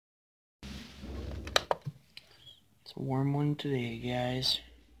It's a warm one today, guys.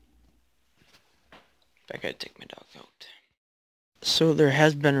 I gotta take my dog out. So there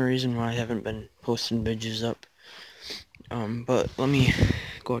has been a reason why I haven't been posting videos up. But let me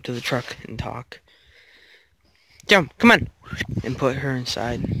go out to the truck and talk. Jump, come on! And put her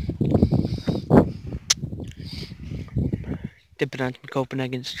inside. Dipping on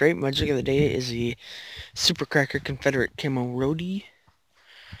Copenhagen Straight. My drink of the day is the Super Cracker Confederate Camo Roadie.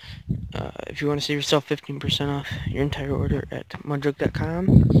 If you want to save yourself 15% off your entire order at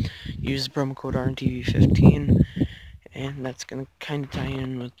mudrug.com, use the promo code RNTV15, and that's going to kind of tie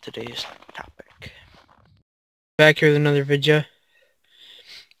in with today's topic. Back here with another video.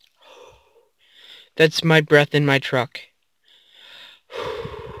 That's my breath in my truck.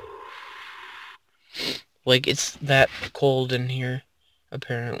 Like, it's that cold in here,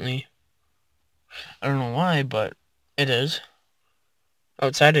 apparently. I don't know why, but it is.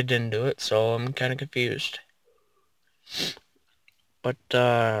 Outside it didn't do it, so I'm kind of confused. But,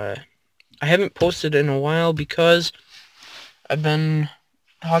 I haven't posted in a while because I've been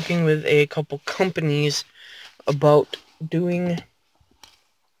talking with a couple companies about doing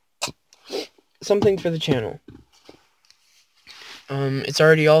something for the channel. It's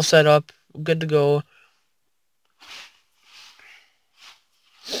already all set up, good to go.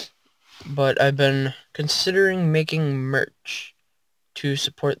 But I've been considering making merch to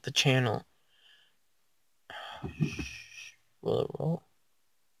support the channel. Will it roll?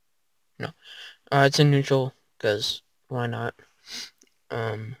 No. It's in neutral, because why not?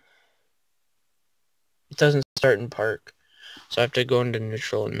 It doesn't start in park, so I have to go into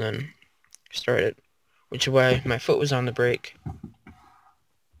neutral and then start it, which is why my foot was on the brake.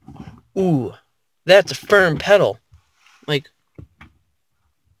 Ooh, that's a firm pedal.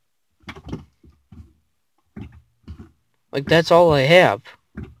 Like that's all I have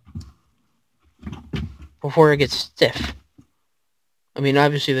before it gets stiff. I mean,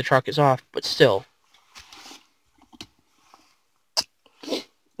 obviously the truck is off, but still.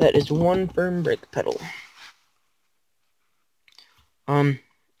 That is one firm brake pedal.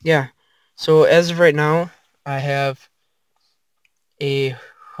 Yeah. So as of right now, I have a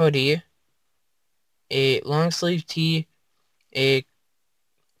hoodie, a long sleeve tee, a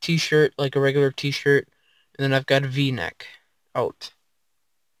t-shirt, like a regular t-shirt, and then I've got a v-neck out.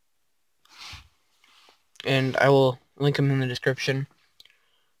 And I will link them in the description.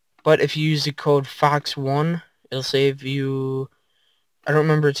 But if you use the code FOX1, it'll save you, I don't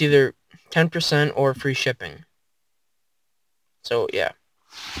remember, it's either 10% or free shipping. So, yeah.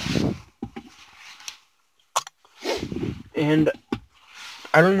 And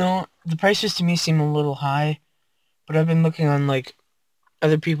I don't know, the prices to me seem a little high, but I've been looking on, like,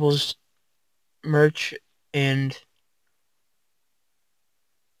 other people's merch, and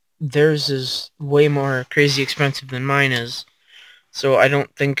theirs is way more crazy expensive than mine is. So I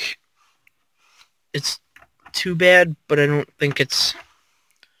don't think it's too bad, but I don't think it's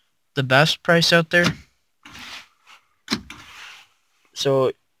the best price out there.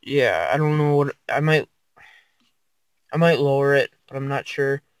 So yeah, I don't know what I might lower it, but I'm not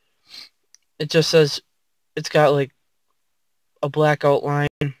sure. It just says it's got like a black outline,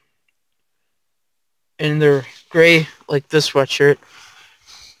 and they're gray like this sweatshirt.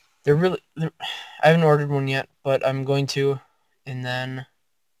 I haven't ordered one yet, but I'm going to, and then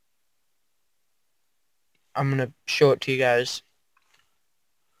I'm gonna show it to you guys.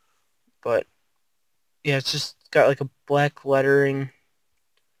 But yeah, it's just got like a black lettering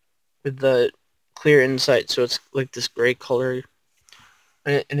with the clear inside, so it's like this gray color,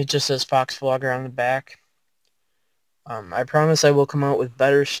 and it just says Fox Vlogger on the back. I promise I will come out with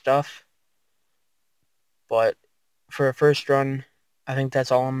better stuff, but for a first run, I think that's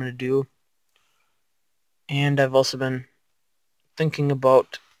all I'm going to do. And I've also been thinking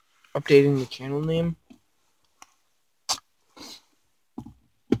about updating the channel name.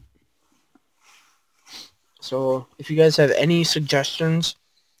 So if you guys have any suggestions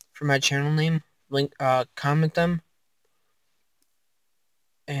for my channel name, comment them,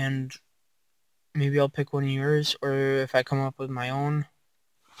 and maybe I'll pick one of yours, or if I come up with my own,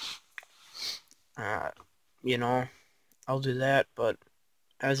 you know, I'll do that. But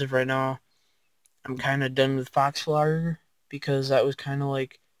as of right now, I'm kind of done with Fox Vlogger, because that was kind of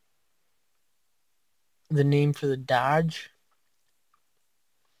like the name for the Dodge.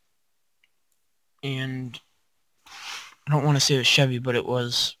 And I don't want to say it was Chevy, but it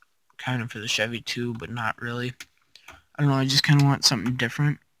was kind of for the Chevy too, but not really. I don't know, I just kind of want something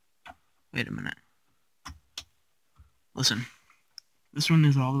different. Wait a minute. Listen. This one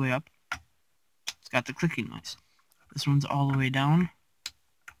is all the way up. It's got the clicking noise. This one's all the way down.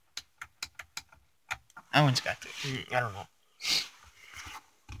 That one's got to. I don't know.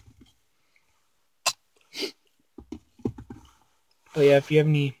 But yeah, if you have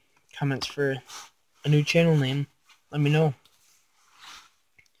any comments for a new channel name, let me know.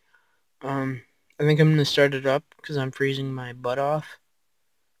 I think I'm going to start it up because I'm freezing my butt off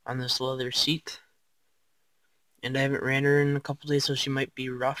on this leather seat. And I haven't ran her in a couple days, so she might be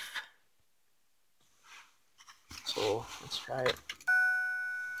rough. So, let's try it.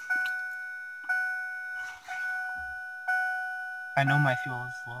 I know my fuel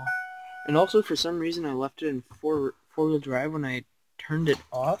is low. And also, for some reason, I left it in four-wheel drive when I turned it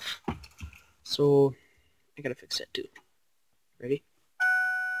off. So, I gotta fix that too. Ready?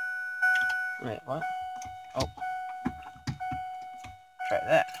 Wait, what? Oh. Try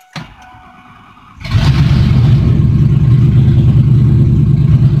that.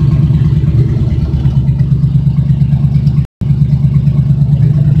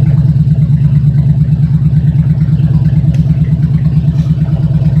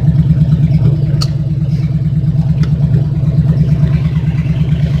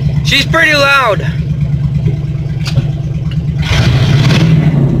 She's pretty loud.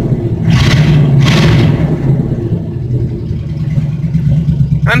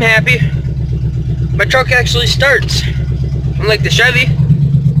 I'm happy. My truck actually starts. Unlike the Chevy.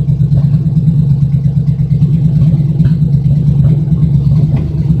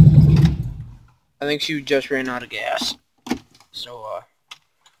 I think she just ran out of gas. So,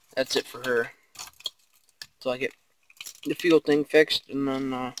 that's it for her. So I get the fuel thing fixed, and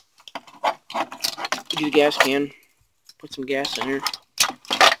then, get a gas can. Put some gas in here.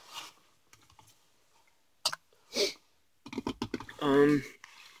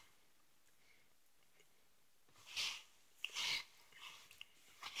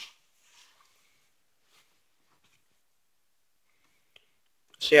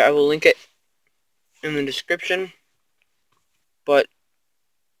 So yeah, I will link it in the description. But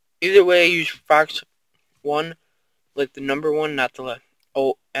either way, use Fox 1, like the number 1, not the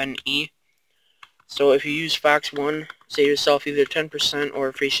O-N-E. So if you use Fox 1, save yourself either 10%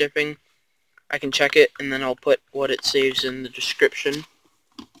 or free shipping. I can check it, and then I'll put what it saves in the description.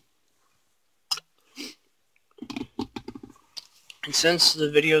 And since the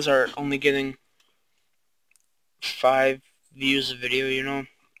videos are only getting 5 views a video, you know,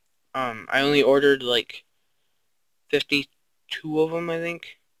 I only ordered like 52 of them, I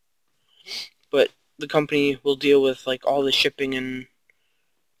think. But the company will deal with like all the shipping and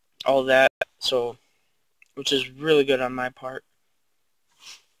all that, so, which is really good on my part.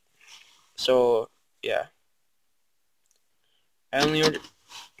 So yeah, I only ordered.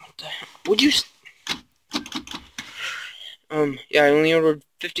 What the heck? Would you? Yeah, I only ordered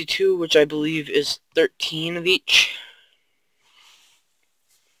 52, which I believe is 13 of each.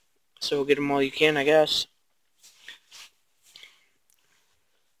 So get them all you can, I guess.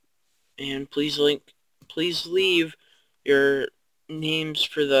 And please leave your names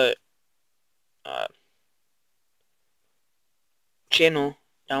for the channel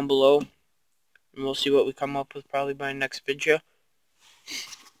down below, and we'll see what we come up with probably by next video.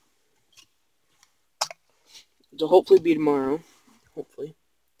 So hopefully be tomorrow, hopefully.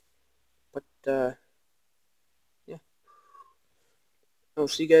 But yeah, I'll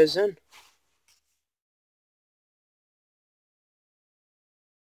see you guys then.